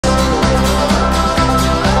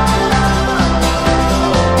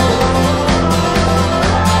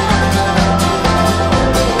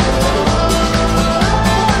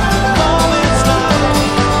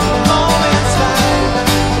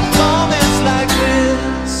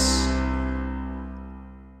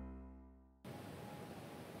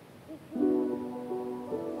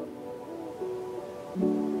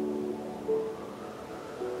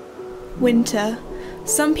Winter.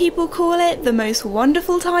 Some people call it the most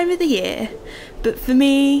wonderful time of the year, but for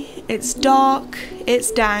me, it's dark,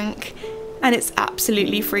 it's dank, and it's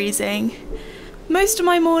absolutely freezing. Most of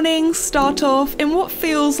my mornings start off in what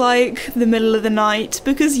feels like the middle of the night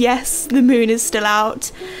because yes, the moon is still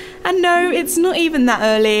out. And no, it's not even that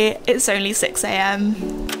early, it's only 6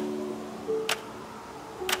 AM.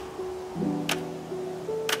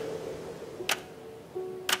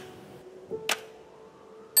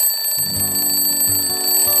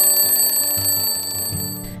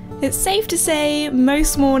 It's safe to say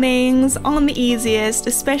most mornings aren't the easiest,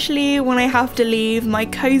 especially when I have to leave my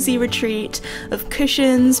cozy retreat of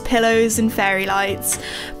cushions, pillows and fairy lights.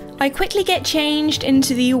 I quickly get changed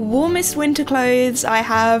into the warmest winter clothes I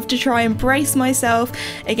have to try and brace myself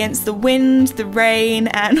against the wind, the rain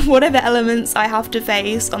and whatever elements I have to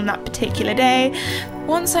face on that particular day.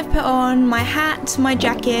 Once I've put on my hat, my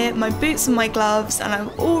jacket, my boots and my gloves and I'm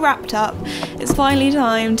all wrapped up, it's finally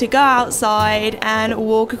time to go outside and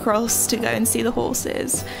walk across to go and see the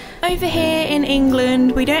horses. Over here in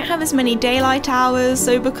England we don't have as many daylight hours,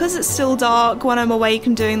 so because it's still dark when I'm awake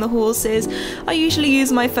and doing the horses, I usually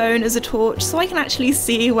use my phone as a torch so I can actually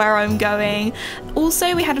see where I'm going.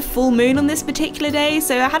 Also we had a full moon on this particular day,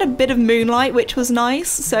 so I had a bit of moonlight which was nice,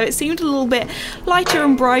 so it seemed a little bit lighter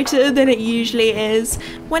and brighter than it usually is.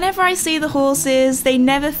 Whenever I see the horses, they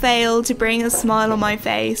never fail to bring a smile on my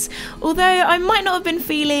face, although I might not have been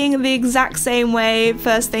feeling the exact same way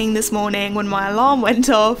first thing this morning when my alarm went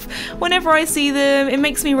off. Whenever I see them, it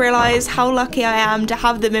makes me realise how lucky I am to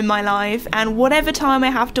have them in my life, and whatever time I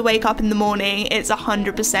have to wake up in the morning, it's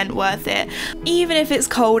 100% worth it. Even if it's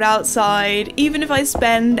cold outside, even if I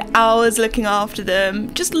spend hours looking after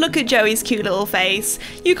them, just look at Joey's cute little face.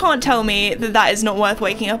 You can't tell me that that is not worth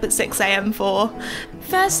waking up at 6 AM for.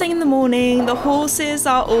 First thing in the morning, the horses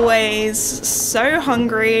are always so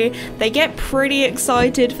hungry, they get pretty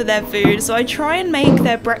excited for their food, so I try and make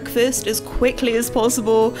their breakfast as quickly as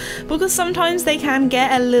possible because sometimes they can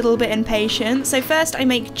get a little bit impatient. So first I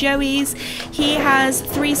make Joey's. He has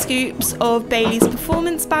 3 scoops of Bailey's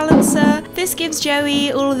Performance Balancer. This gives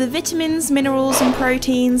Joey all of the vitamins, minerals and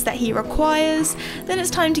proteins that he requires. Then it's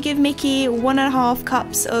time to give Mickey 1.5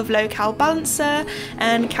 cups of Low Cal Balancer,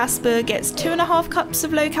 and Casper gets 2.5 cups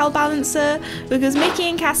of Low Cal Balancer because Mickey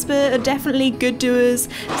and Casper are definitely good doers,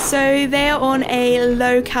 so they are on a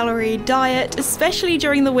low calorie diet, especially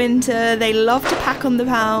during the winter. They love to pack on the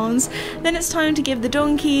pounds. Then it's time to give the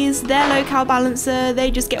donkeys their Low Cal Balancer. They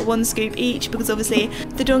just get 1 scoop each because obviously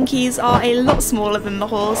the donkeys are a lot smaller than the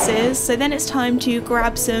horses. So then it's time to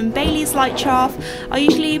grab some Bailey's Light Chaff. I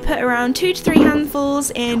usually put around 2 to 3 handfuls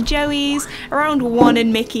in Joey's, around 1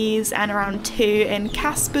 in Mickey's and around 2 in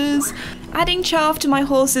Casper's. Adding chaff to my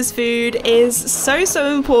horses' food is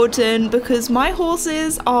so important because my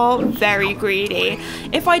horses are very greedy.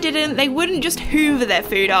 If I didn't, they wouldn't just hoover their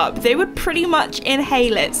food up, they would pretty much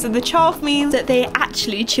inhale it, so the chaff means that they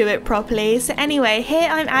actually chew it properly. So anyway, here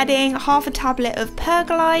I'm adding half a tablet of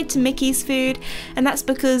Pergolide to Mickey's food, and that's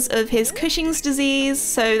because of his Cushing's disease,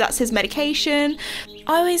 so that's his medication.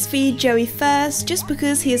 I always feed Joey first just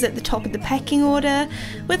because he is at the top of the pecking order.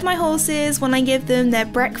 With my horses, when I give them their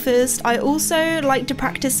breakfast, I also like to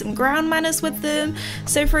practice some ground manners with them.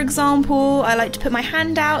 So for example, I like to put my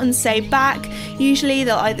hand out and say back. Usually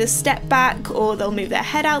they'll either step back or they'll move their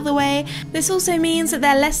head out of the way. This also means that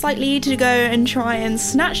they're less likely to go and try and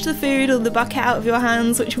snatch the food or the bucket out of your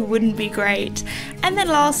hands, which wouldn't be great. And then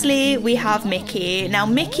lastly, we have Mickey. Now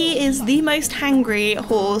Mickey is the most hangry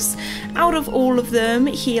horse out of all of them.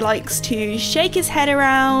 He likes to shake his head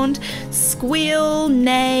around, squeal,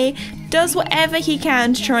 neigh, does whatever he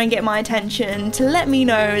can to try and get my attention to let me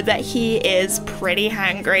know that he is pretty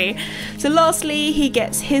hangry. So lastly, he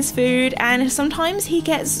gets his food, and sometimes he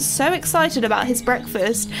gets so excited about his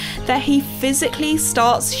breakfast that he physically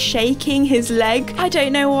starts shaking his leg. I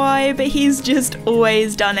don't know why, but he's just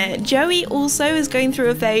always done it. Joey also is going through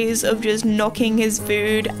a phase of just knocking his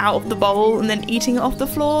food out of the bowl and then eating it off the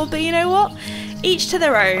floor, but you know what? Each to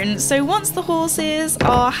their own. So once the horses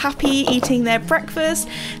are happy eating their breakfast,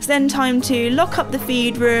 it's then time to lock up the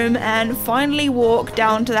feed room and finally walk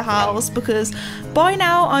down to the house, because by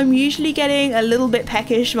now I'm usually getting a little bit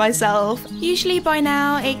peckish myself. Usually by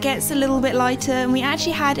now it gets a little bit lighter and we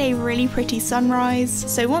actually had a really pretty sunrise.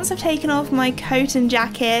 So once I've taken off my coat and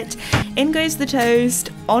jacket, in goes the toast,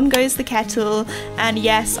 on goes the kettle, and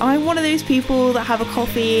yes, I'm one of those people that have a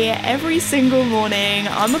coffee every single morning.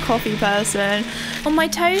 I'm a coffee person. On my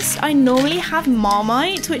toast I normally have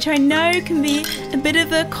Marmite, which I know can be a bit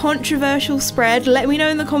of a controversial spread. Let me know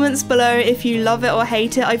in the comments below if you love it or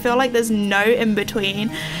hate it. I feel like there's no in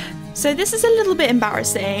between. So this is a little bit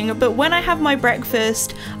embarrassing, but when I have my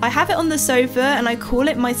breakfast, I have it on the sofa and I call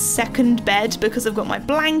it my second bed because I've got my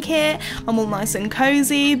blanket, I'm all nice and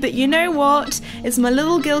cozy, but you know what? It's my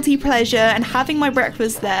little guilty pleasure, and having my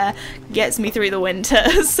breakfast there gets me through the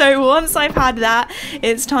winter. So once I've had that,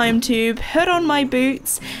 it's time to put on my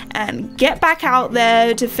boots and get back out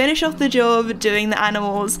there to finish off the job doing the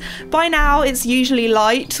animals. By now it's usually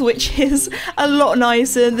light, which is a lot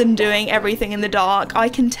nicer than doing everything in the dark. I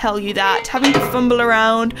can tell you that. Having to fumble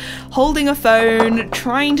around, holding a phone,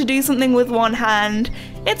 trying to do something with one hand,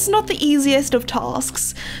 it's not the easiest of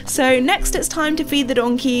tasks. So next it's time to feed the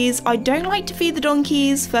donkeys. I don't like to feed the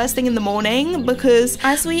donkeys first thing in the morning because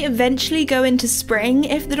as we eventually go into spring,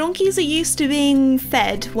 if the donkeys are used to being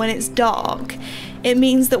fed when it's dark, it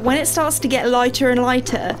means that when it starts to get lighter and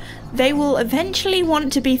lighter, they will eventually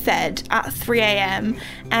want to be fed at 3 AM,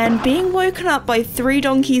 and being woken up by 3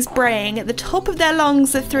 donkeys braying at the top of their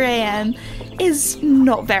lungs at 3 AM is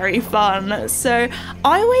not very fun. So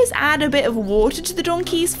I always add a bit of water to the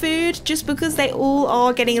donkeys' food just because they all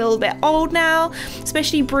are getting a little bit old now,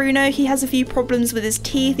 especially Bruno. He has a few problems with his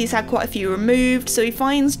teeth, he's had quite a few removed, so he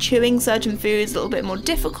finds chewing certain foods a little bit more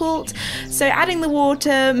difficult. So adding the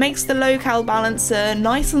water makes the low-cal balancer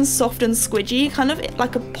nice and soft and squidgy, kind of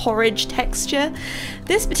like a porridge texture.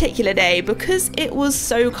 This particular day, because it was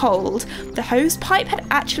so cold, the hose pipe had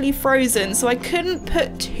actually frozen, so I couldn't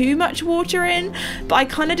put too much water in, but I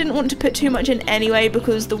kind of didn't want to put too much in anyway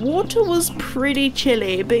because the water was pretty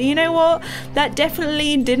chilly. But you know what? That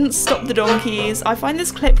definitely didn't stop the donkeys. I find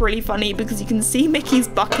this clip really funny because you can see Mickey's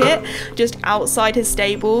bucket just outside his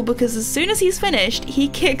stable, because as soon as he's finished, he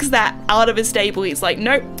kicks that out of his stable. He's like,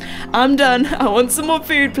 nope, I'm done. I want some more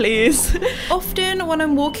food, please. Often when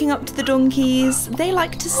I'm walking up to the donkeys, they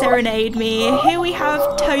like to serenade me. Here we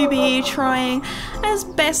have Toby trying as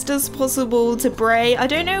best as possible to bray. I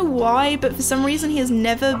don't know why, but for some reason he has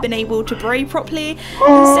never been able to bray properly.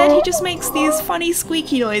 Instead he just makes these funny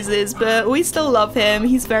squeaky noises, but we still love him.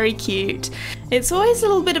 He's very cute. It's always a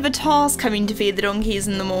little bit of a task having to feed the donkeys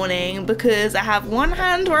in the morning because I have one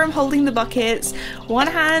hand where I'm holding the buckets, one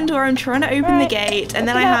hand where I'm trying to open the gate, and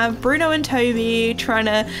then I have Bruno and Toby trying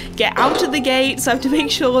to get out of the gate, so I have to make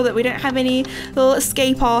sure that we don't have any little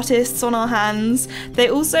escape artists on our hands. They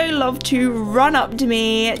also love to run up to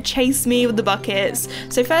me, chase me with the buckets.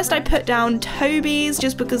 So first I put down Toby's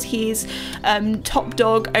just because he's top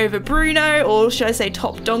dog over Bruno, or should I say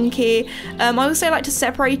top donkey. I also like to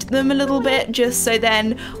separate them a little bit just so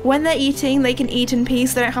then when they're eating they can eat in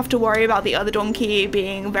peace. They don't have to worry about the other donkey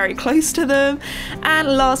being very close to them. And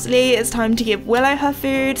lastly, it's time to give Willow her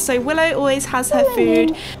food. So Willow always has her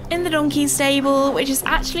food in the donkey stable, which is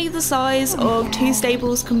actually the size of 2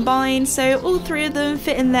 stables combined, so all 3 of them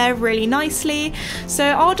fit in there really nicely. So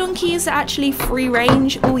our donkeys are actually free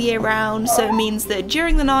range all year round, so it means that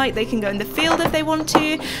during the night they can go in the field if they want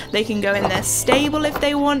to, they can go in their stable if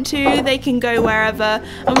they want to, they can go wherever.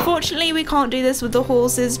 Unfortunately we can't do this with the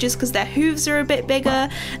horses just because their hooves are a bit bigger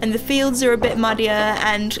and the fields are a bit muddier,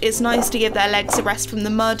 and it's nice to give their legs a rest from the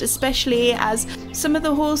mud, especially as some of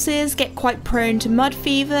the horses get quite prone to mud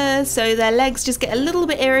fever, so their legs just get a little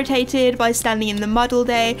bit irritated by standing in the mud all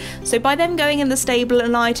day. So by them going in the stable at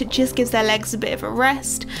night, it just gives their legs a bit of a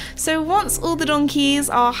rest. So once all the donkeys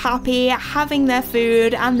are happy having their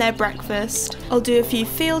food and their breakfast, I'll do a few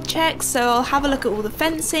field checks. So I'll have a look at all the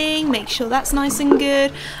fencing, make sure that's nice and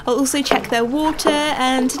good. I'll also check their water,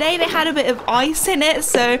 and today they had a bit of ice in it,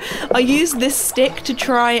 so I used this stick to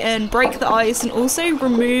try and break the ice and also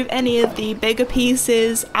remove any of the bigger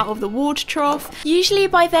pieces out of the water trough. Usually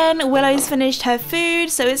by then Willow's finished her food,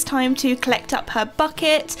 so it's time to collect up her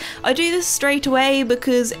bucket. I do this straight away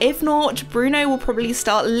because if not, Bruno will probably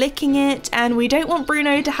start licking it, and we don't want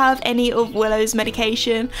Bruno to have any of Willow's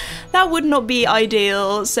medication. That would not be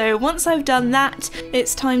ideal. So once I've done that,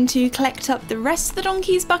 it's time to collect up the rest of the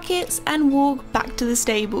donkey's buckets and walk back to the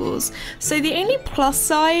stables. So the only plus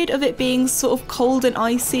side of it being sort of cold and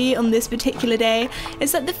icy on this particular day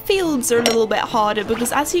is that the fields are a little bit harder,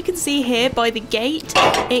 because as you can see here by the gate,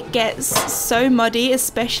 it gets so muddy,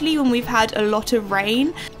 especially when we've had a lot of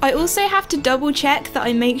rain. I also have to double check that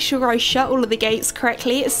I make sure I shut all of the gates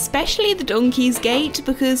correctly, especially the donkey's gate,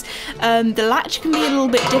 because the latch can be a little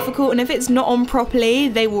bit difficult, and if it's not on properly,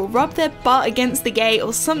 they will rub their butt against the gate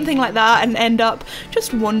or something like that and end up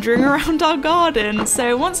just wandering around around our garden.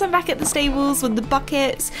 So once I'm back at the stables with the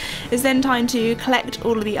buckets, it's then time to collect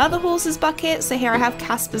all of the other horses' buckets. So here I have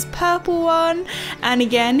Casper's purple one, and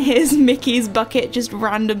again here's Mickey's bucket just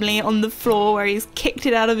randomly on the floor where he's kicked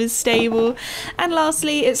it out of his stable. And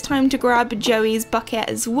lastly, it's time to grab Joey's bucket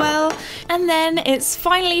as well. And then it's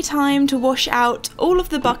finally time to wash out all of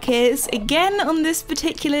the buckets. Again, on this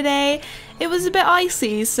particular day, it was a bit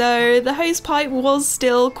icy, so the hose pipe was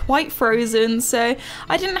still quite frozen, so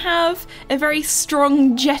I didn't have a very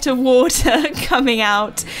strong jet of water coming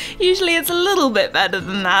out. Usually it's a little bit better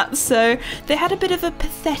than that, so they had a bit of a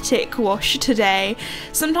pathetic wash today.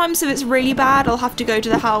 Sometimes if it's really bad, I'll have to go to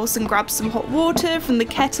the house and grab some hot water from the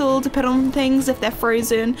kettle to put on things if they're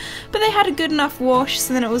frozen, but they had a good enough wash,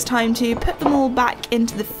 so then it was time to put them all back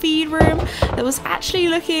into the feed room. That was actually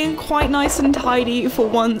looking quite nice and tidy for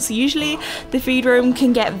once. Usually the feed room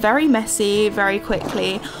can get very messy very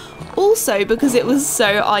quickly. Also, because it was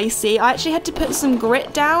so icy, I actually had to put some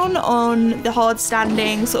grit down on the hard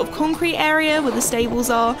standing sort of concrete area where the stables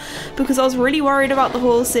are, because I was really worried about the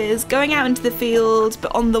horses going out into the field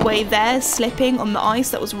but on the way there slipping on the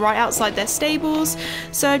ice that was right outside their stables.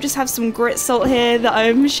 So I just have some grit salt here that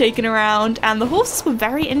I'm shaking around, and the horses were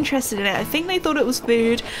very interested in it. I think they thought it was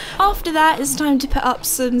food. After that, it's time to put up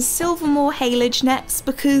some Silvermore haylage nets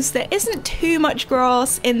because there isn't too much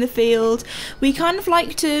grass in the field. We kind of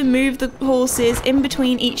like to move the horses in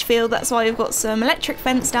between each field. That's why I've got some electric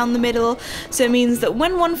fence down the middle, so it means that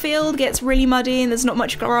when one field gets really muddy and there's not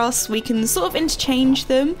much grass, we can sort of interchange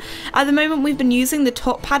them. At the moment we've been using the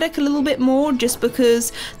top paddock a little bit more just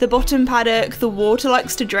because the bottom paddock, the water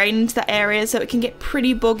likes to drain into that area, so it can get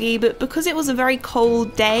pretty boggy, but because it was a very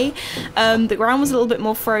cold day, the ground was a little bit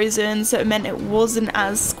more frozen, so it meant it wasn't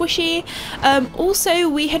as squishy. Also,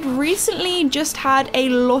 we had recently just had a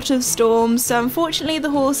lot of storms, so unfortunately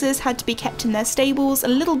the horses had to be kept in their stables a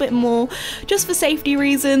little bit more just for safety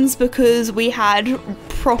reasons, because we had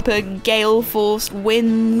proper gale force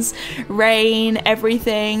winds, rain,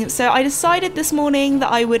 everything. So I decided this morning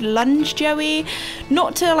that I would lunge Joey,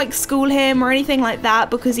 not to like school him or anything like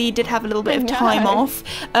that, because he did have a little bit of time off,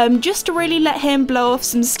 just to really let him blow off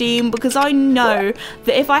some steam, because I know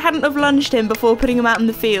that if I hadn't have lunged him before putting him out in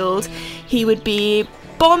the field, he would be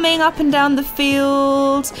bombing up and down the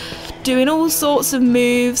field, doing all sorts of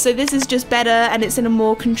moves. So this is just better and it's in a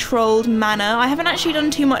more controlled manner. I haven't actually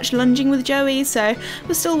done too much lunging with Joey, so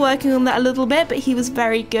we're still working on that a little bit, but he was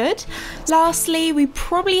very good. Lastly, we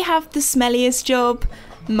probably have the smelliest job,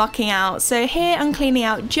 mucking out. So here I'm cleaning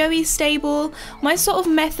out Joey's stable. My sort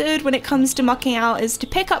of method when it comes to mucking out is to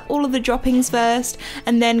pick up all of the droppings first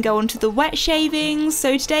and then go on to the wet shavings.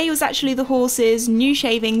 So today was actually the horses' new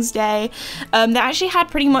shavings day. They actually had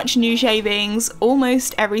pretty much new shavings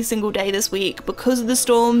almost every single day this week because of the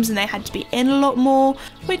storms, and they had to be in a lot more,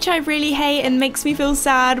 which I really hate and makes me feel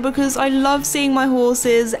sad because I love seeing my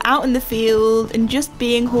horses out in the field and just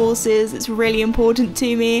being horses. It's really important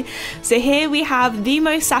to me. So here we have the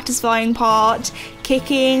most satisfying part,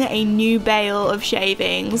 kicking a new bale of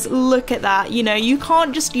shavings. Look at that. You know, you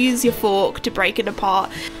can't just use your fork to break it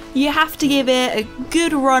apart. You have to give it a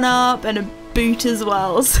good run up and a boot as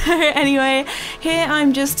well. So anyway, here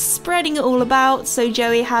I'm just spreading it all about so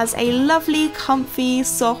Joey has a lovely, comfy,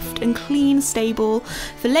 soft and clean stable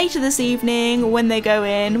for later this evening when they go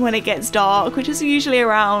in when it gets dark, which is usually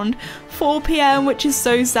around 4 PM, which is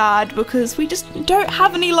so sad because we just don't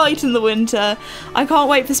have any light in the winter. I can't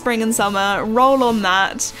wait for spring and summer. Roll on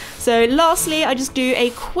that. So lastly, I just do a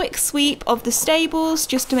quick sweep of the stables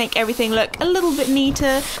just to make everything look a little bit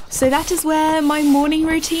neater. So that is where my morning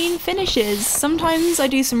routine finishes. Sometimes I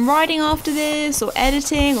do some writing after this, or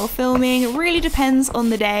editing or filming. It really depends on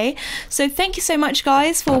the day. So thank you so much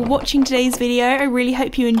guys for watching today's video. I really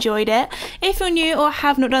hope you enjoyed it. If you're new or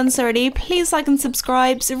have not done so already, please like and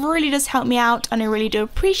subscribe. It really does help me out and I really do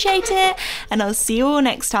appreciate it. And I'll see you all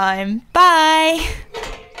next time.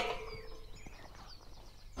 Bye!